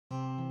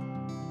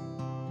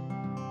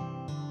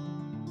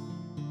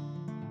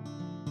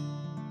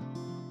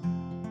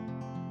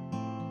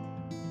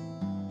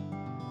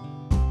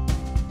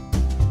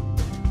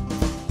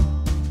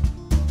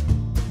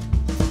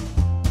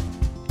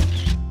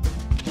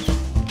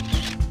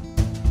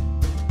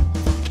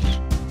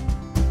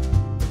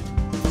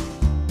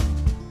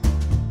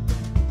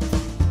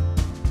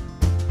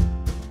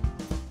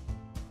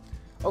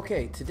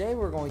Okay, today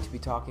we're going to be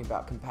talking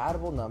about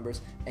compatible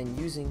numbers and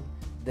using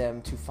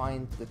them to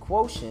find the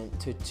quotient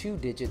to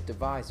two-digit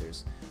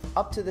divisors.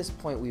 Up to this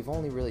point, we've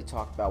only really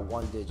talked about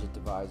one-digit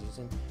divisors,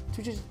 and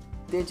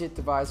two-digit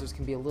divisors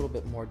can be a little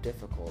bit more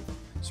difficult.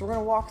 So we're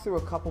going to walk through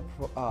a couple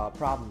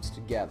problems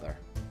together.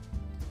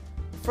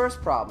 The first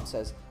problem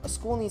says, a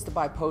school needs to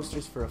buy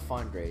posters for a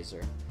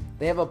fundraiser.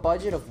 They have a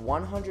budget of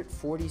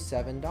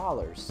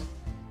 $147,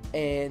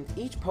 and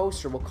each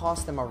poster will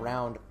cost them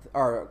 $13.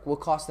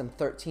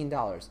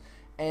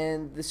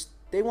 And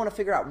they want to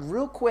figure out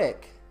real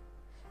quick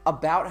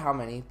about how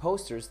many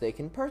posters they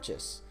can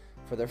purchase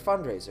for their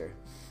fundraiser.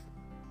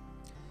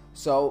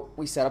 So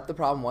we set up the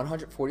problem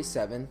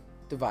 147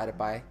 divided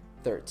by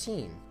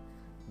 13.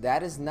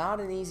 That is not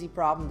an easy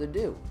problem to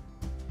do.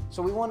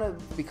 So we want to,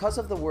 because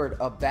of the word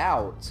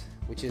about,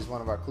 which is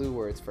one of our clue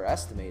words for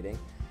estimating,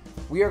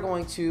 we are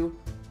going to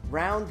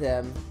round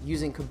them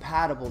using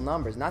compatible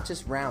numbers, not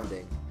just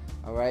rounding.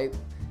 All right.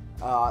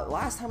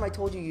 Last time I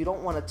told you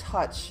don't want to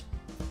touch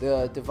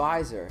the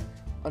divisor.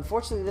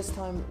 Unfortunately, this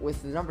time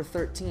with the number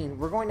 13,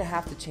 we're going to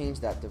have to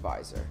change that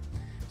divisor.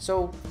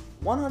 So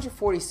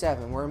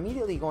 147, we're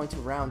immediately going to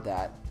round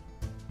that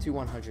to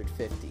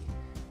 150.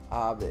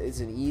 It's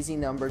an easy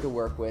number to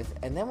work with,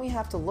 and then we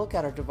have to look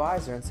at our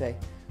divisor and say,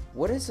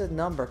 what is a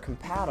number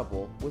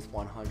compatible with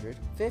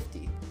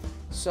 150?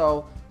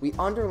 So we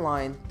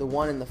underline the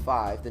 1 and the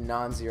 5, the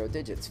non-zero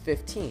digits,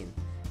 15.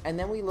 And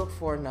then we look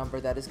for a number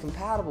that is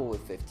compatible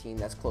with 15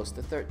 that's close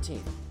to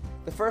 13.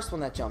 The first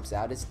one that jumps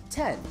out is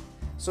 10.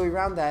 So we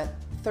round that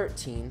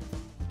 13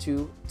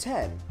 to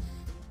 10.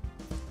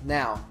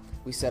 Now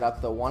we set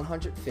up the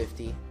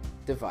 150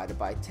 divided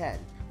by 10.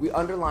 We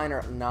underline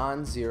our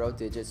non-zero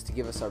digits to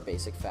give us our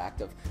basic fact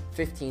of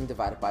 15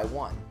 divided by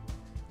 1.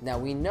 Now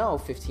we know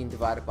 15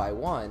 divided by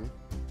 1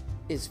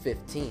 is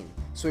 15.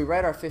 So we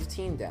write our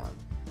 15 down.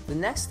 The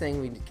next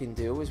thing we can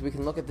do is we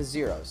can look at the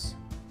zeros.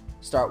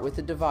 Start with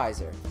the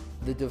divisor.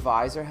 The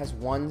divisor has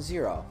 1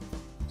 0.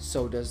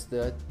 So does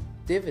the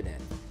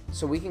dividend.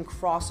 So we can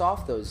cross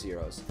off those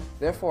zeros.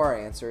 Therefore our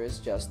answer is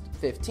just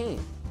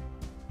 15.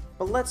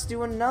 But let's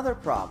do another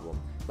problem.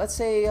 Let's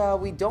say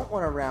we don't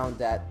want to round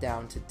that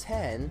down to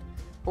 10,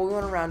 but we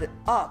want to round it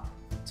up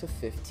to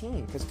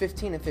 15, because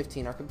 15 and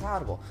 15 are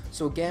compatible.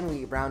 So again,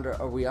 we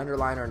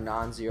underline our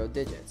non-zero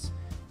digits.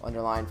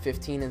 Underline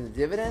 15 in the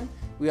dividend,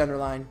 we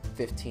underline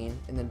 15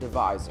 in the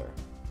divisor.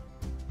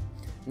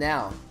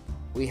 Now,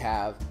 we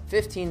have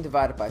 15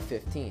 divided by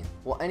 15.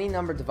 Well, any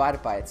number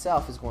divided by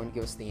itself is going to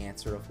give us the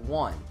answer of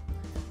 1.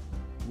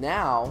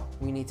 Now,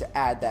 we need to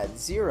add that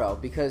 0,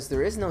 because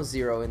there is no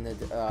 0 in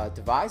the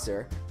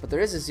divisor, but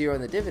there is a 0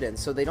 in the dividend,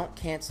 so they don't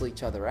cancel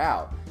each other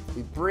out.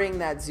 We bring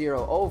that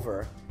 0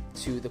 over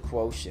to the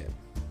quotient.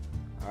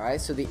 Alright,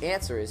 so the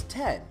answer is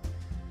 10.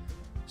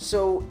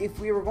 So if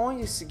we were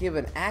going to give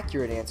an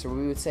accurate answer,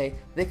 we would say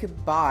they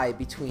could buy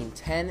between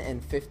 10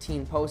 and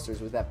 15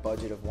 posters with that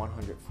budget of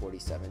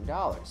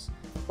 $147.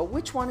 But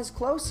which one is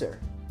closer?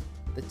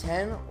 The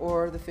 10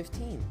 or the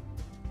 15?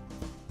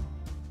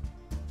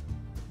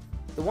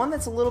 The one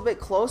that's a little bit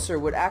closer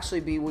would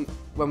actually be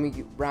when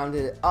we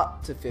rounded it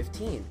up to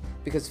 15,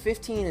 because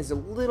 15 is a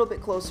little bit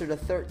closer to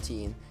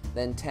 13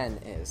 than 10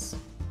 is.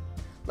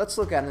 Let's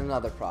look at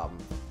another problem.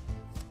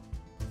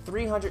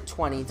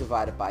 320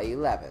 divided by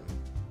 11.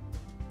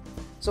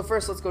 So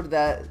first, let's go to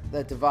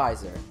that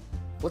divisor.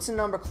 What's a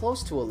number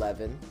close to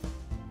 11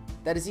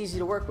 that is easy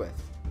to work with?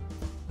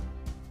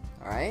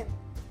 Alright?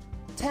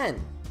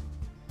 10.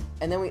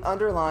 And then we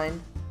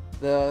underline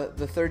the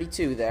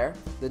 32 there,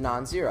 the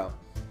non-zero.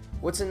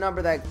 What's a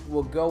number that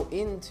will go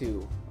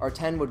into, or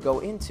 10 would go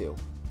into?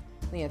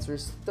 And the answer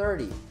is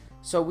 30.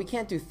 So we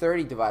can't do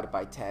 30 divided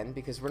by 10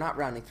 because we're not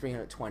rounding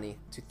 320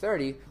 to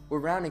 30. We're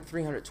rounding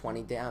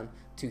 320 down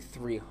to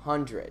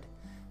 300.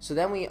 So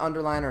then we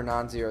underline our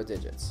non-zero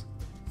digits.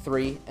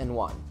 3 and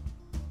 1.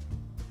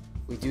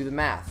 We do the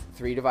math.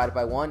 3 divided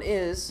by 1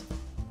 is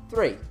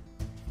 3.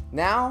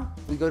 Now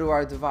we go to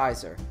our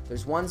divisor.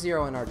 There's 1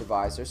 0 in our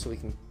divisor, so we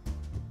can,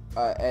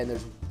 and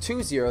there's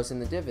 2 zeros in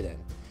the dividend.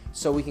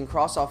 So we can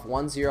cross off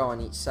 1 0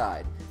 on each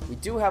side. We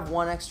do have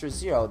one extra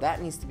 0.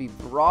 That needs to be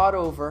brought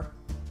over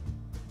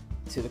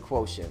to the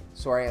quotient.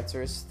 So our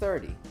answer is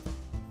 30.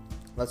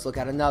 Let's look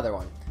at another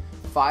one.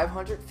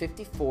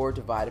 554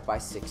 divided by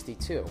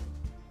 62.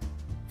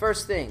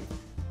 First thing,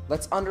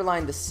 let's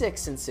underline the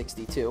 6 in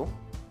 62,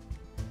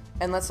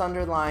 and let's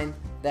underline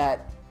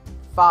that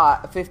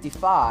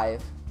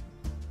 55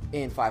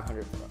 in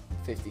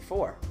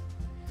 554.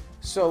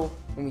 So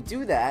when we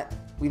do that,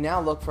 we now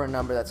look for a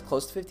number that's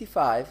close to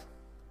 55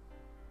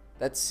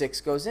 that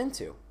 6 goes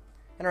into,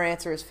 and our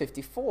answer is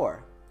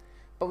 54.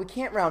 But we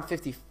can't round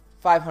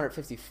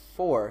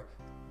 554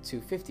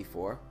 to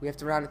 54. We have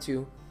to round it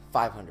to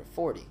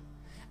 540.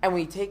 And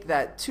we take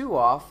that 2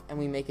 off and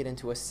we make it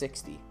into a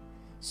 60.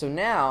 So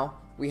now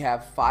we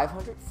have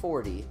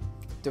 540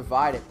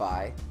 divided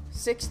by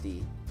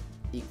 60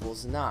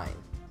 equals 9.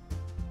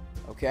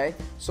 Okay?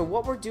 So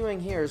what we're doing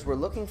here is we're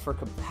looking for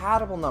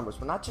compatible numbers.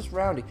 We're not just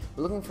rounding.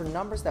 We're looking for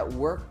numbers that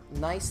work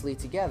nicely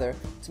together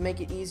to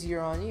make it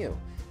easier on you.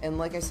 And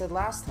like I said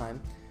last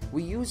time,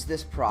 we use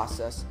this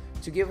process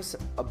to give us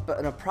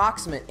an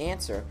approximate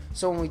answer.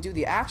 So when we do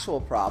the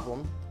actual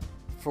problem,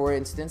 for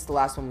instance, the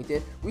last one we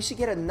did, we should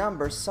get a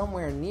number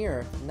somewhere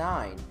near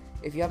 9.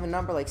 If you have a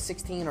number like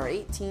 16 or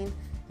 18,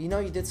 you know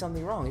you did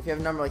something wrong. If you have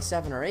a number like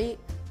 7 or 8,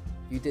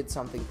 you did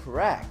something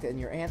correct, and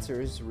your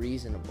answer is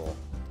reasonable.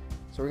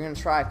 So we're going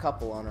to try a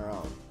couple on our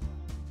own.